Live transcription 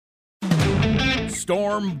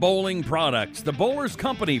Storm Bowling Products, the Bowlers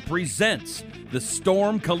Company, presents the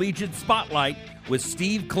Storm Collegiate Spotlight with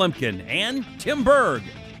Steve Klimkin and Tim Berg.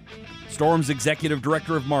 Storm's Executive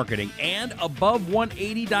Director of Marketing and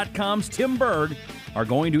Above180.com's Tim Berg are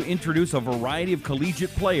going to introduce a variety of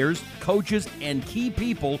collegiate players, coaches, and key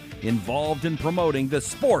people involved in promoting the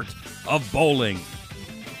sport of bowling.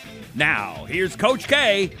 Now, here's Coach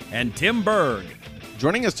K and Tim Berg.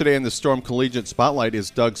 Joining us today in the Storm Collegiate Spotlight is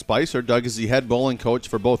Doug Spicer. Doug is the head bowling coach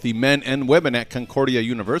for both the men and women at Concordia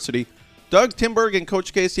University. Doug, Tim Berg, and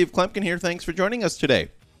Coach K, Steve Klimkin here. Thanks for joining us today.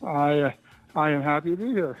 I am happy to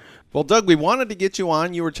be here. Well, Doug, we wanted to get you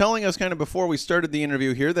on. You were telling us kind of before we started the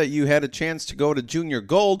interview here that you had a chance to go to Junior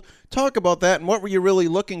Gold. Talk about that, and what were you really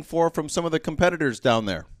looking for from some of the competitors down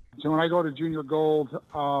there? So when I go to Junior Gold,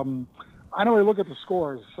 I don't really look at the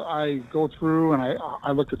scores. I go through and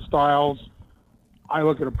I look at styles. I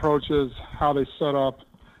look at approaches, how they set up,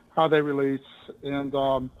 how they release, and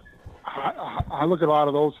I look at a lot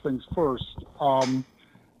of those things first. I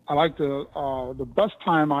like the best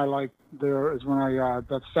time I like there is when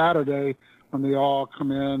that Saturday when they all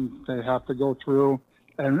come in, they have to go through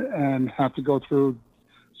and have to go through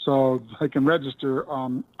so they can register.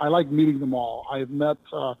 I like meeting them all. I've met,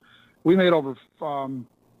 we made over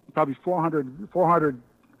probably 400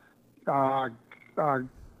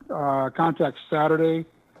 contacts Saturday.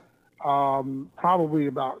 Probably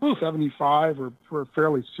about 75 were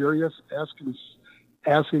fairly serious,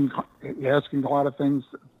 asking a lot of things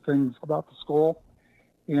about the school,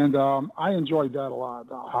 and I enjoyed that a lot.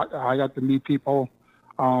 I got to meet people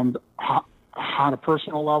on a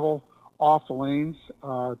personal level, off the lanes,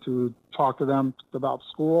 to talk to them about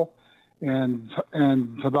school and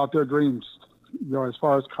about their dreams, as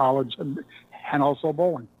far as college and also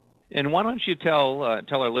bowling. And why don't you tell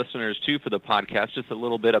our listeners, too, for the podcast, just a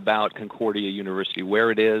little bit about Concordia University,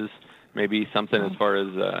 where it is, maybe something as far as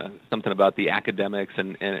something about the academics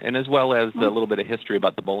and as well as a little bit of history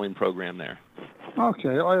about the bowling program there.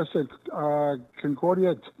 Okay. Like I said,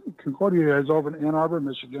 Concordia is over in Ann Arbor,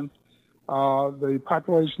 Michigan. The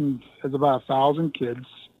population is about 1,000 kids.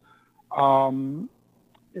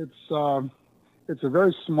 It's a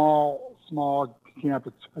very small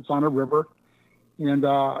campus. It's on a river. And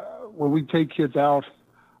when we take kids out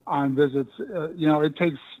on visits, it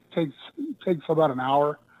takes about an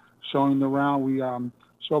hour showing them around. We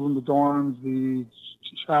show them the dorms, the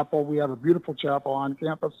chapel. We have a beautiful chapel on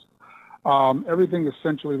campus. Everything is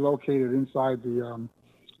centrally located inside the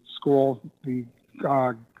school. The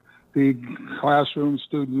classroom,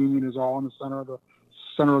 student union is all in the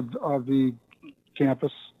center of the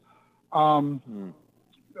campus.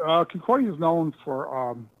 Concordia is known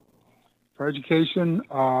for education,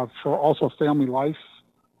 for also family life,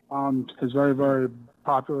 is very, very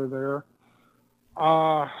popular there.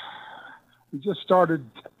 We just started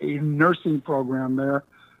a nursing program there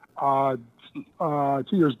 2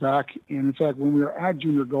 years back. And in fact, when we were at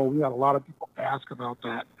Junior Gold, we had a lot of people ask about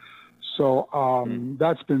that. So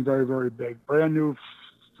that's been very, very big. Brand new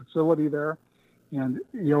facility there. And,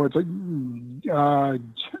 it's a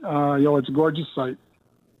gorgeous site.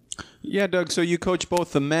 Yeah, Doug, so you coach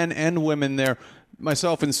both the men and women there.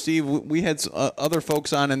 Myself and Steve, we had other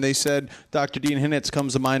folks on, and they said, Dr. Dean Hinnitz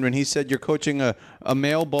comes to mind when he said you're coaching a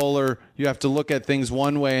male bowler, you have to look at things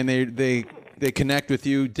one way, and they connect with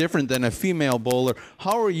you different than a female bowler.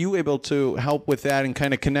 How are you able to help with that and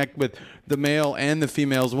kind of connect with the male and the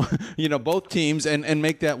females, both teams, and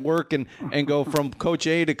make that work and go from Coach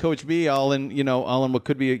A to Coach B all in what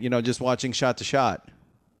could be, just watching shot to shot?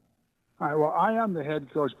 All right, well, I am the head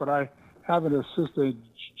coach, but I have an assistant,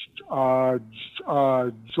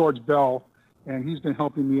 George Bell, and he's been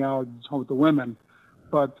helping me out with the women.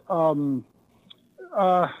 But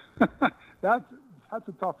that's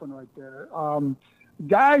a tough one right there.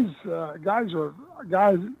 Guys are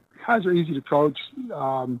easy to coach.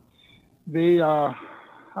 They how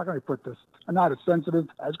can I put this? Are not as sensitive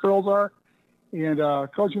as girls are, and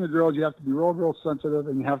coaching the girls, you have to be real sensitive,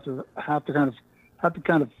 and you have to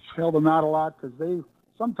kind of fill them out a lot, because they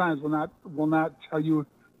sometimes will not tell you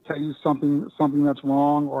something that's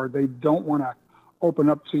wrong, or they don't want to open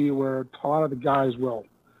up to you, where a lot of the guys will.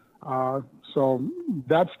 So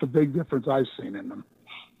that's the big difference I've seen in them.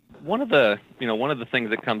 One of the things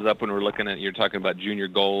that comes up when we're looking at, you're talking about Junior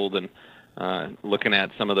Gold and looking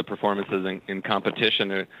at some of the performances in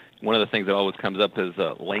competition, one of the things that always comes up is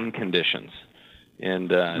lane conditions and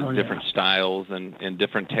different styles and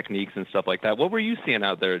different techniques and stuff like that. What were you seeing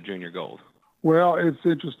out there at Junior Gold? Well, it's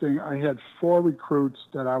interesting. I had 4 recruits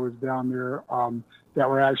that I was down there that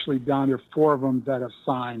were actually down there, 4 of them that have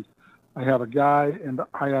signed. I have a guy, and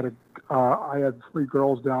I had 3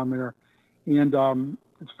 girls down there, And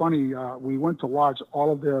it's funny, we went to watch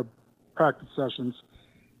all of their practice sessions,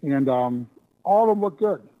 and all of them looked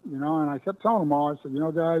good, and I kept telling them all, I said,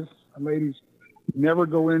 guys and ladies, never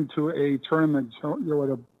go into a tournament with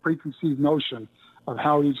a preconceived notion of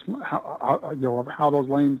how those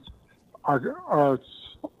lanes are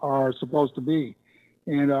supposed to be.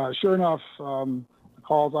 And sure enough, the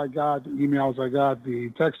calls I got, the emails I got, the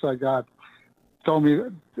texts I got told me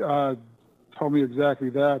exactly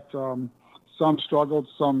that. Some struggled,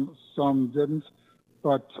 some didn't.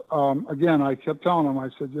 But again, I kept telling them, I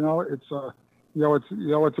said, it's a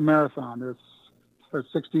marathon. There's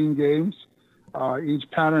 16 games. Each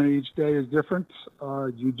pattern each day is different.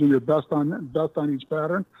 You do your best on each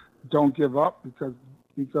pattern. Don't give up because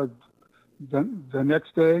the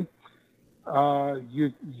next day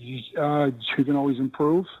you can always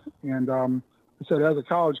improve. And I said, as a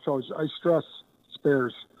college coach, I stress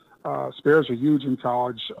spares. Spares are huge in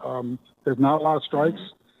college. There's not a lot of strikes,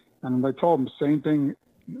 and I told them same thing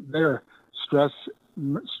there. Stress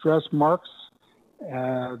marks.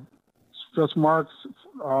 Stress marks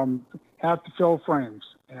have to fill frames,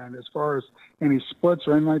 and as far as any splits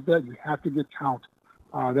or anything like that, you have to get count.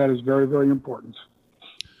 That is very, very important.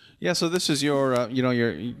 Yeah, so this is your,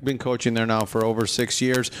 you've been coaching there now for over 6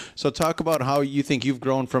 years. So talk about how you think you've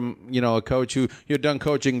grown from, a coach who you've done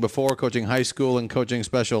coaching before, coaching high school and coaching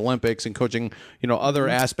Special Olympics and coaching, other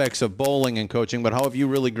aspects of bowling and coaching. But how have you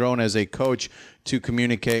really grown as a coach to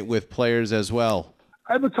communicate with players as well?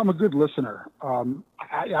 I've become a good listener. I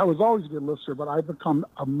was always a good listener, but I've become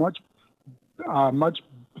a much better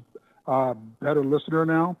listener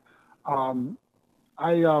now.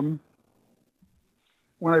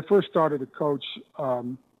 When I first started to coach,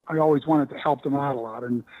 I always wanted to help them out a lot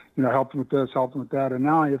and, help them with this, help them with that. And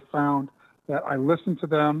now I have found that I listen to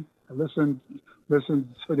them, I listen to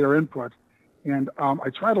their input, and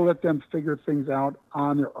I try to let them figure things out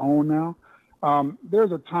on their own now.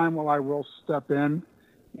 There's a time when I will step in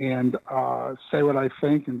and say what I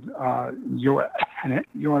think and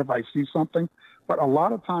if I see something. But a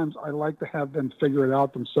lot of times I like to have them figure it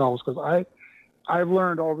out themselves, because I've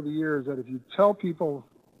learned over the years that if you tell people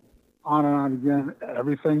on and on again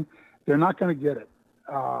everything, they're not going to get it.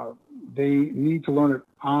 They need to learn it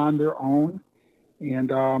on their own,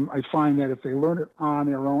 and I find that if they learn it on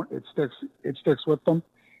their own, it sticks with them,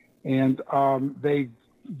 and they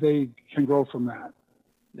can grow from that.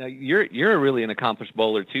 Now you're really an accomplished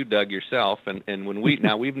bowler too, Doug, yourself. And when we've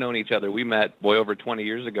known each other, we met over 20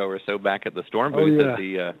 years ago or so back at the Storm booth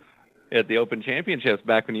at the Open Championships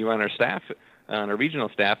back when you were on our staff, on our regional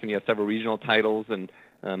staff, and you have several regional titles and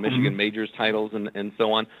Michigan Majors titles and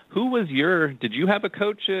so on. Did you have a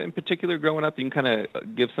coach in particular growing up you can kind of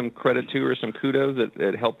give some credit to or some kudos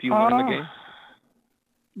that helped you learn the game?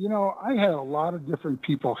 I had a lot of different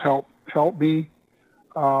people help me.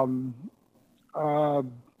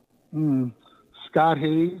 Scott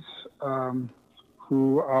Hayes,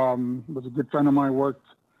 who was a good friend of mine, worked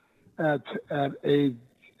at a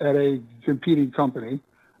competing company,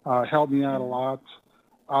 helped me out a lot.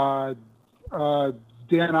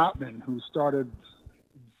 Dan Ottman, who started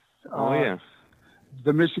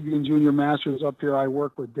the Michigan Junior Masters up here. I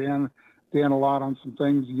worked with Dan a lot on some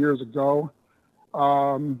things years ago.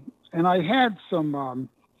 And I had some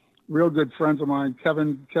real good friends of mine,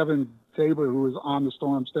 Kevin Tabor, who was on the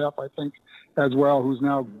Storm staff, I think, as well, who's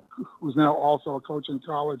now also a coach in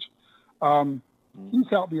college. He's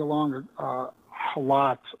helped me along a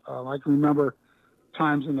lot. I can remember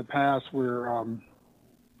times in the past where,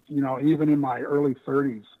 even in my early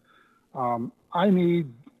 30s, I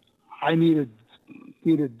needed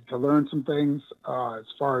to learn some things as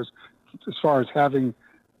far as having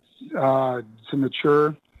to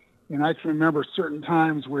mature. And I can remember certain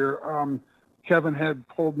times where Kevin had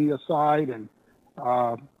pulled me aside and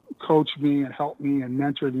coached me and helped me and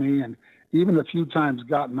mentored me, and even a few times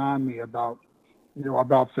gotten on me about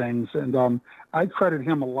things. And I credit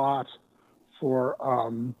him a lot for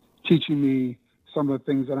teaching me some of the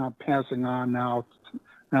things that I'm passing on now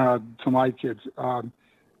to my kids.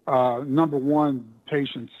 Number one,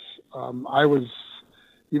 patience.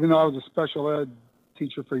 Even though I was a special ed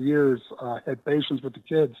teacher for years, had patience with the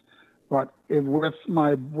kids, but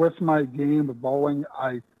with my game of bowling,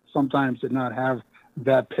 I sometimes did not have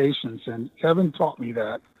that patience. And Kevin taught me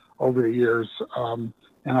that over the years, and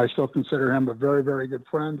I still consider him a very, very good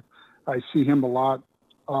friend. I see him a lot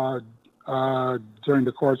during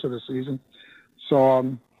the course of the season.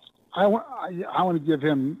 So I want to give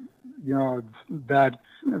him, that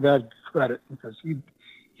credit, because he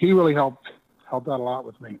really helped out a lot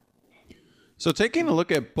with me. So taking a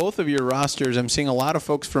look at both of your rosters, I'm seeing a lot of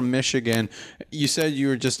folks from Michigan. You said you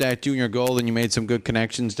were just at Junior Gold and you made some good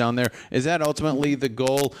connections down there. Is that ultimately the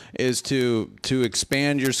goal, is to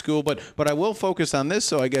expand your school? But I will focus on this.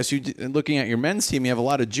 So I guess looking at your men's team, you have a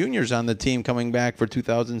lot of juniors on the team coming back for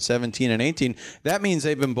 2017 and 18. That means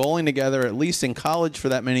they've been bowling together at least in college for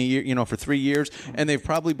that many years, for 3 years, and they've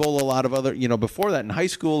probably bowled a lot of other, before that in high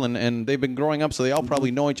school, and they've been growing up, so they all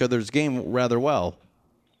probably know each other's game rather well.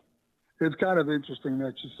 It's kind of interesting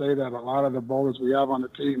that you say that. A lot of the bowlers we have on the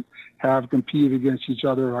team have competed against each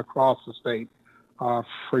other across the state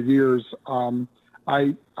for years.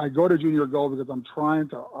 I go to Junior Gold because I'm trying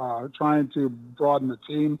to broaden the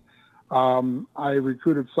team. I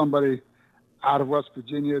recruited somebody out of West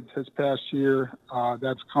Virginia this past year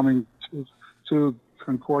that's coming to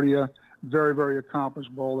Concordia. Very, very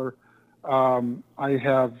accomplished bowler. I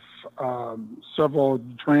have several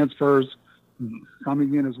transfers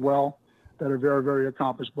coming in as well that are very, very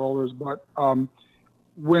accomplished bowlers. But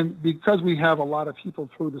because we have a lot of people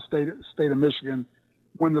through the state of Michigan,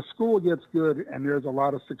 when the school gets good and there's a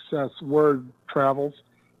lot of success, word travels,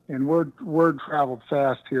 and word traveled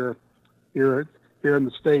fast here in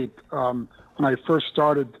the state. When I first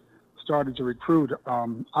started to recruit,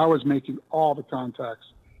 I was making all the contacts.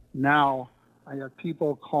 Now I have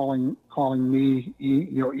people calling me,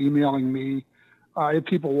 emailing me. I have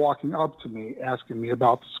people walking up to me asking me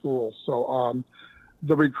about the school. So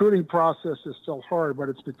the recruiting process is still hard, but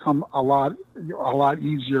it's become a lot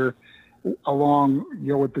easier along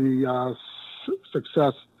with the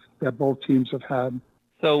success that both teams have had.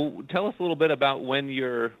 So tell us a little bit about when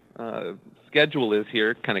your schedule is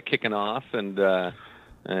here, kind of kicking off, and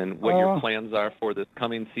what your plans are for this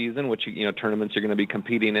coming season, which tournaments you're going to be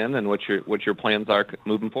competing in, and what your plans are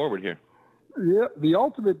moving forward here. Yeah, the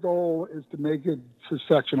ultimate goal is to make it to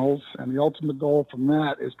sectionals, and the ultimate goal from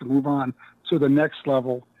that is to move on to the next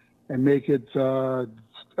level and make it to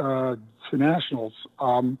nationals.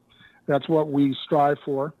 That's what we strive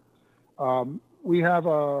for. We have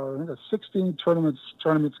a 16 tournament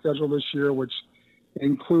schedule this year, which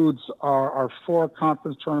includes our 4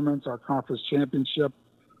 conference tournaments, our conference championship.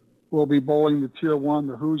 We'll be bowling the Tier 1,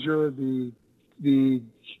 the Hoosier, the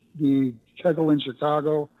Kegel in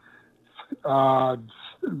Chicago, the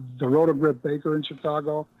Roto-Grip Baker in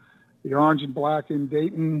Chicago, the Orange and Black in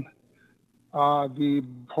Dayton, the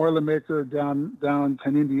Boilermaker down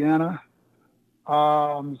in Indiana.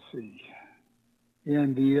 Let's see,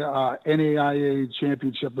 and the NAIA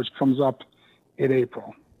Championship, which comes up in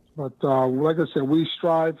April. But like I said, we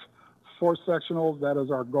strive for sectionals. That is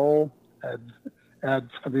our goal at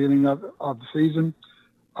the beginning of the season.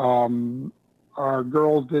 Our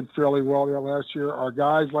girls did fairly well there last year. Our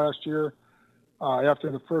guys last year, after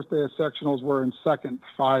the first day of sectionals, were in second,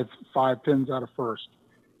 five pins out of first.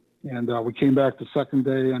 And we came back the second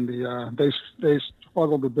day, and they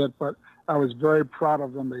struggled a bit, but I was very proud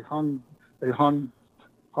of them. They hung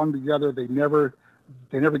together. They never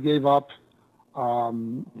gave up.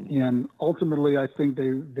 And ultimately, I think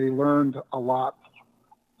they learned a lot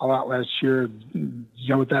last year,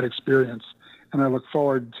 with that experience. And I look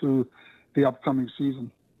forward to the upcoming season.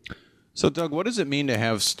 So, Doug, what does it mean to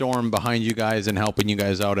have Storm behind you guys and helping you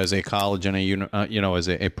guys out as a college and as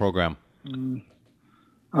a program?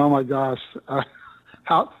 Oh my gosh,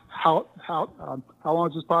 how long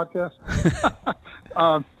is this podcast?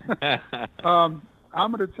 I'm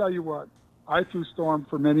going to tell you what. I threw Storm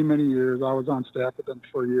for many, many years. I was on staff with them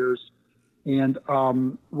for years, and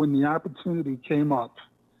when the opportunity came up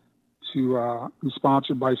to be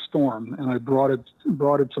sponsored by Storm, and I brought it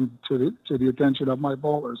to the attention of my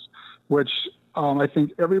bowlers, which I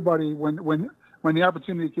think everybody, when the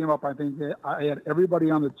opportunity came up, I think I had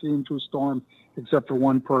everybody on the team through Storm except for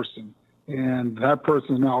one person, and that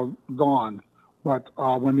person is now gone. But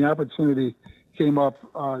when the opportunity came up,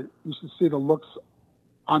 you should see the looks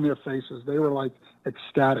on their faces. They were like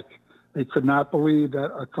ecstatic. They could not believe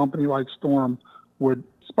that a company like Storm would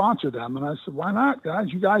sponsor them. And I said, why not, guys?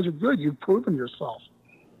 You guys are good. You've proven yourself.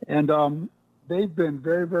 And they've been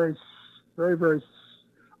very, very, very, very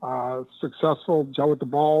successful with the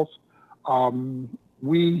balls.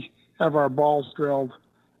 We have our balls drilled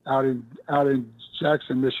out in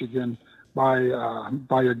Jackson, Michigan by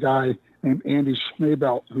a guy named Andy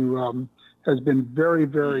Schneebelt, who has been very,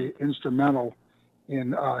 very instrumental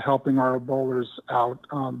in helping our bowlers out.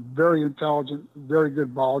 Very intelligent, very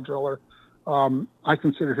good ball driller. I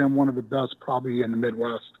consider him one of the best probably in the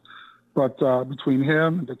Midwest. But between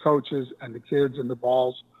him, the coaches, and the kids and the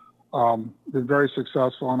balls, been very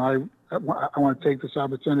successful. And I want to take this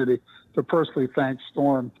opportunity to personally thank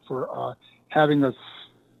Storm for having us,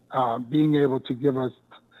 being able to give us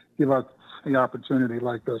the opportunity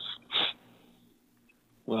like this.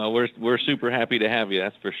 Well, we're super happy to have you,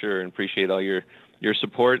 that's for sure, and appreciate all your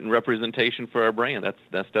support and representation for our brand.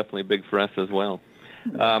 That's definitely big for us as well.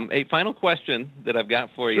 A final question that I've got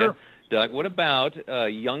for you, Sure. Doug. What about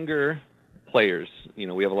younger players?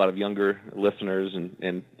 We have a lot of younger listeners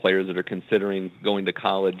and players that are considering going to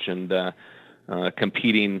college and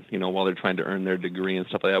competing, while they're trying to earn their degree and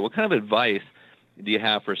stuff like that. What kind of advice do you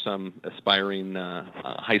have for some aspiring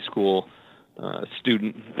high school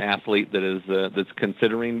student athlete that is that's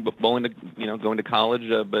considering bowling, going to college,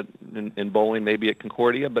 but in bowling maybe at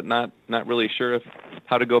Concordia, but not really sure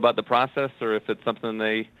how to go about the process or if it's something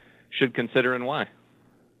they should consider and why?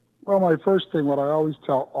 Well, my first thing, what I always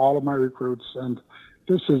tell all of my recruits, and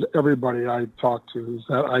this is everybody I talk to, is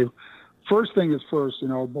that first thing is first.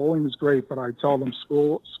 Bowling is great, but I tell them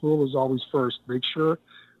school is always first. Make sure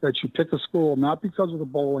that you pick a school, not because of the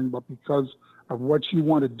bowling, but because of what you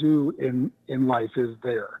want to do in life is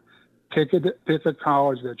there. Pick a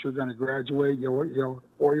college that you're going to graduate, your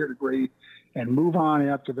 4-year degree, and move on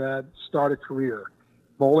after that, start a career.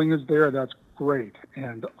 Bowling is there, that's great.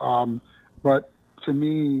 And but to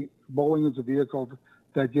me, bowling is a vehicle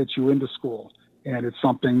that gets you into school, and it's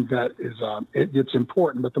something that is it's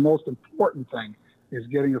important. But the most important thing is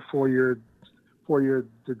getting a 4-year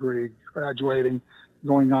degree, graduating,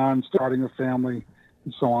 going on, starting a family,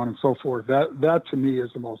 and so on and so forth. That to me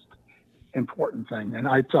is the most important thing. And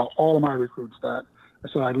I tell all of my recruits that. I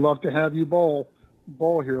said, I'd love to have you bowl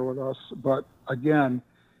here with us, but again,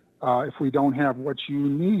 if we don't have what you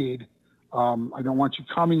need, I don't want you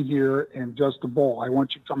coming here and just to bowl. I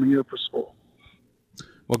want you coming here for school.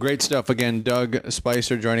 Well, great stuff. Again, Doug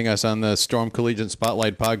Spicer joining us on the Storm Collegiate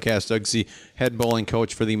Spotlight podcast. Doug's the head bowling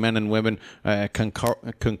coach for the men and women at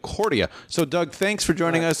Concordia. So, Doug, thanks for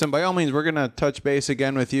joining us. And by all means, we're going to touch base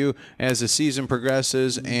again with you as the season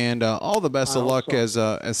progresses. And all the best of luck as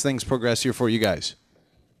things progress here for you guys.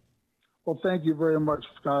 Well, thank you very much,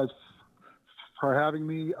 guys, for having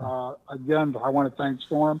me. Again, I want to thank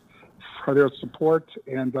Storm for their support,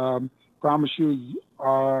 and promise you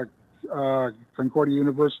Concordia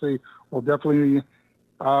University will definitely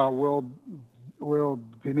will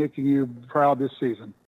be making you proud this season.